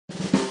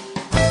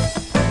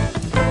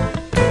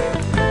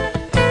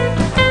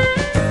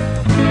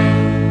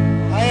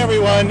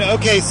everyone.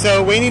 Okay,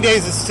 so Wainy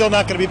Days is still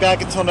not going to be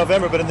back until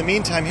November, but in the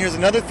meantime, here's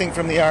another thing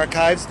from the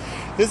archives.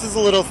 This is a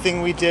little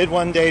thing we did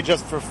one day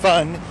just for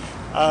fun.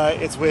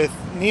 It's with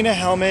Nina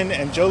Hellman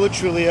and Joe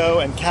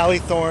Latrulio and Callie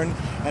Thorne,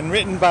 and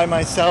written by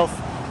myself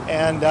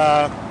and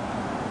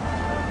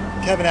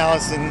Kevin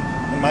Allison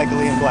and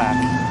Michael Ian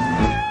Black.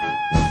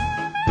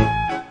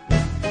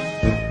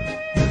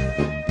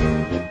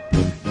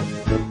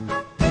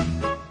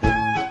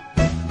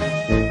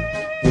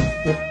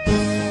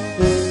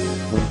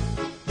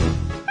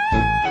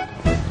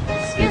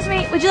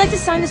 Would you like to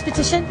sign this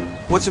petition?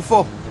 What's it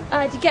for?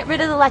 To get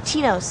rid of the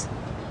Latinos.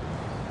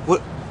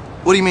 What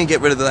do you mean get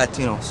rid of the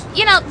Latinos?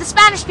 You know, the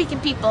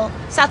Spanish-speaking people.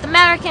 South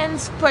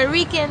Americans, Puerto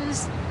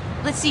Ricans,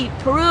 let's see,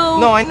 Peru.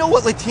 No, I know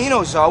what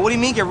Latinos are. What do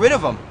you mean get rid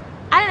of them?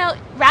 I don't know,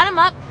 round them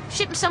up,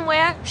 ship them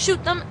somewhere,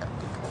 shoot them.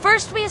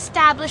 First we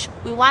establish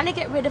we want to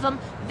get rid of them,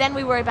 then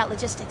we worry about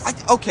logistics.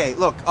 Okay,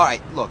 look, all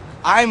right, look.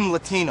 I'm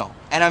Latino,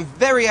 and I'm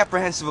very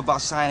apprehensive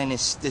about signing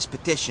this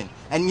petition.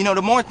 And, you know,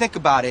 the more I think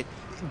about it,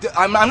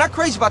 I'm not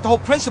crazy about the whole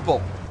principle.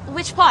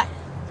 Which part?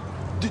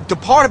 The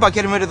part about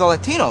getting rid of the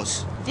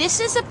Latinos. This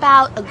is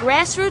about a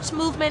grassroots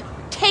movement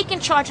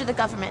taking charge of the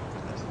government.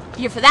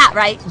 You're for that,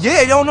 right?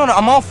 Yeah, no,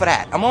 I'm all for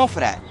that. I'm all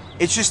for that.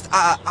 It's just,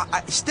 I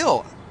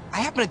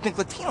happen to think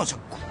Latinos are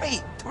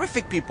great,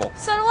 terrific people.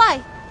 So do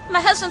I.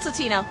 My husband's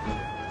Latino.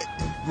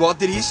 Well,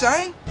 did he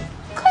sign?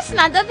 Of course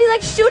not. That'd be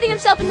like shooting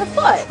himself in the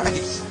foot.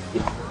 Nice.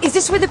 Is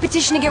this where the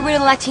petition to get rid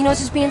of the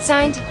Latinos is being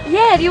signed?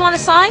 Yeah, do you want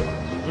to sign?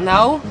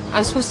 No,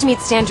 I'm supposed to meet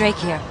Stan Drake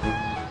here.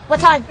 What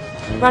time?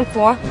 Around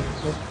 4.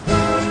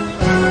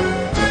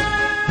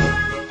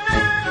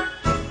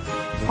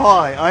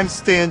 Hi, I'm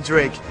Stan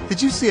Drake.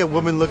 Did you see a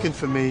woman looking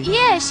for me?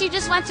 Yeah, she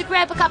just went to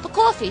grab a cup of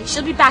coffee.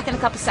 She'll be back in a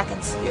couple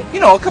seconds. You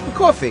know, a cup of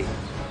coffee.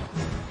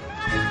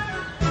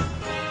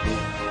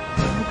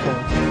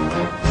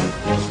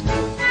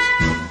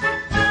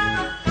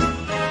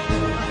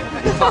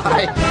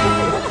 Bye.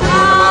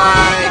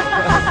 Bye.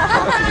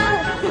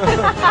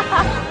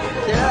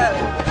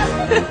 Yeah.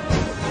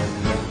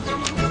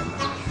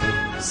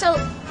 So,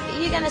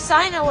 you gonna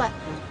sign or what?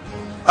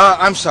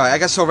 I'm sorry. I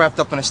got so wrapped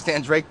up in a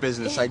Stan Drake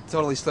business, I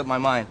totally slipped my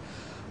mind.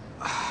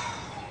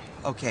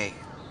 Okay,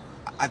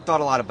 I've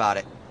thought a lot about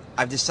it.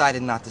 I've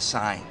decided not to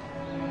sign.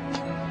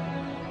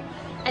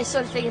 I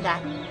sort of figured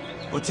that.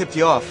 What tipped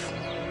you off?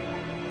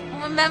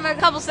 Remember a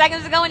couple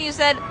seconds ago when you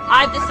said,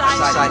 I've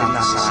decided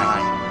not to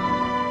sign.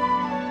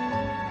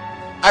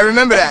 I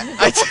remember that.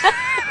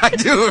 I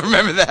do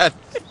remember that.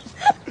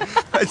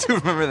 I do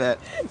remember that.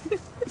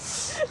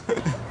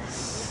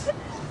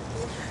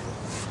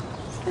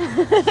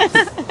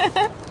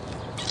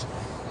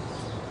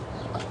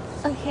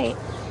 Okay,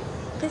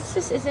 this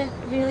just isn't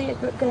really a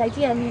good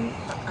idea. I mean,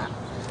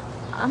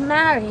 I'm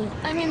married.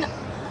 I mean,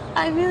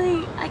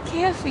 I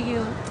care for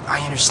you. I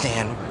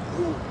understand.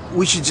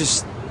 We should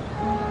just